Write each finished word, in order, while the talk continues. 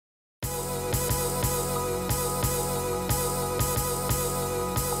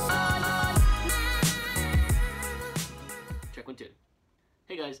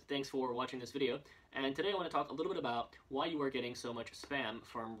guys, thanks for watching this video, and today I want to talk a little bit about why you are getting so much spam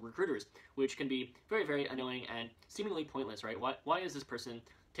from recruiters, which can be very, very annoying and seemingly pointless, right? Why is this person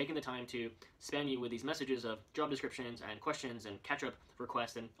taking the time to spam you with these messages of job descriptions and questions and catch-up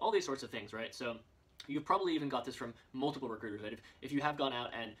requests and all these sorts of things, right? So you've probably even got this from multiple recruiters, right? If you have gone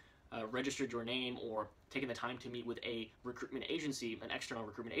out and registered your name or taken the time to meet with a recruitment agency, an external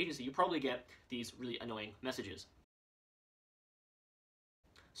recruitment agency, you probably get these really annoying messages.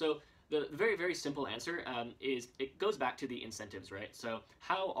 So the very, very simple answer is it goes back to the incentives, right? So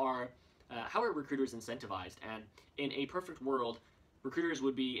how are recruiters incentivized? And in a perfect world, recruiters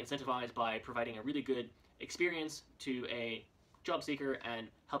would be incentivized by providing a really good experience to a job seeker and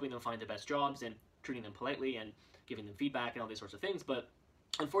helping them find the best jobs and treating them politely and giving them feedback and all these sorts of things. But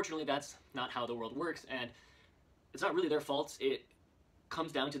unfortunately, that's not how the world works, and it's not really their fault. It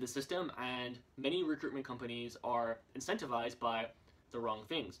comes down to the system, and many recruitment companies are incentivized by the wrong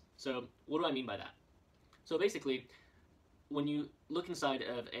things. So what do I mean by that? So basically, when you look inside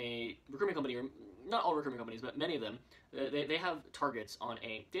of a recruitment company, or not all recruitment companies, but many of them, they have targets on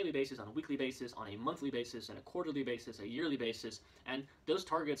a daily basis, on a weekly basis, on a monthly basis, on a quarterly basis, a yearly basis, and those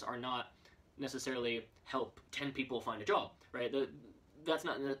targets are not necessarily help 10 people find a job, right? That's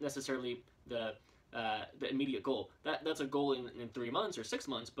not necessarily the immediate goal. That's a goal in 3 months or 6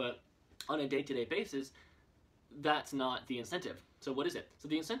 months, but on a day-to-day basis, that's not the incentive. So what is it? So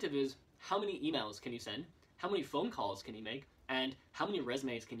the incentive is how many emails can you send, how many phone calls can you make, and how many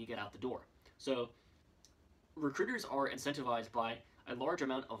resumes can you get out the door. So recruiters are incentivized by a large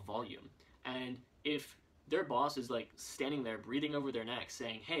amount of volume, and if their boss is like standing there breathing over their neck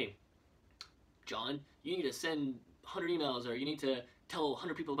saying, hey, John, you need to send 100 emails, or you need to tell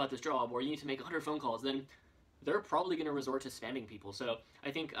 100 people about this job, or you need to make 100 phone calls, then they're probably going to resort to spamming people. So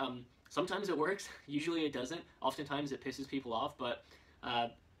I think sometimes it works, usually it doesn't. Oftentimes it pisses people off, but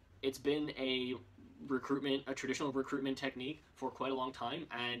it's been a traditional recruitment technique for quite a long time,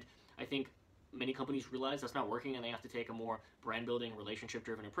 and I think many companies realize that's not working and they have to take a more brand building, relationship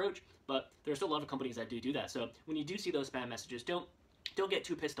driven approach, but there's still a lot of companies that do that. So when you do see those spam messages, don't get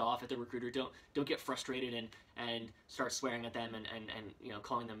too pissed off at the recruiter. Don't get frustrated and start swearing at them and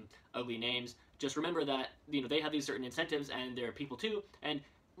calling them ugly names. Just remember that they have these certain incentives and they're people too. And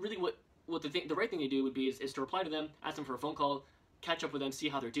really, what the right thing to do would be is to reply to them, ask them for a phone call, catch up with them, see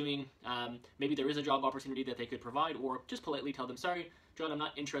how they're doing. Maybe there is a job opportunity that they could provide, or just politely tell them, sorry, John, I'm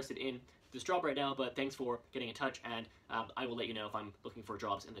not interested in this job right now, but thanks for getting in touch, and I will let you know if I'm looking for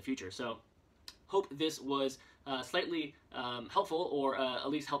jobs in the future. So hope this was slightly helpful, or at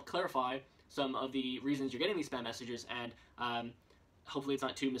least help clarify some of the reasons you're getting these spam messages, and hopefully it's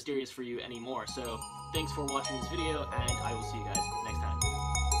not too mysterious for you anymore. So thanks for watching this video, and I will see you guys next time.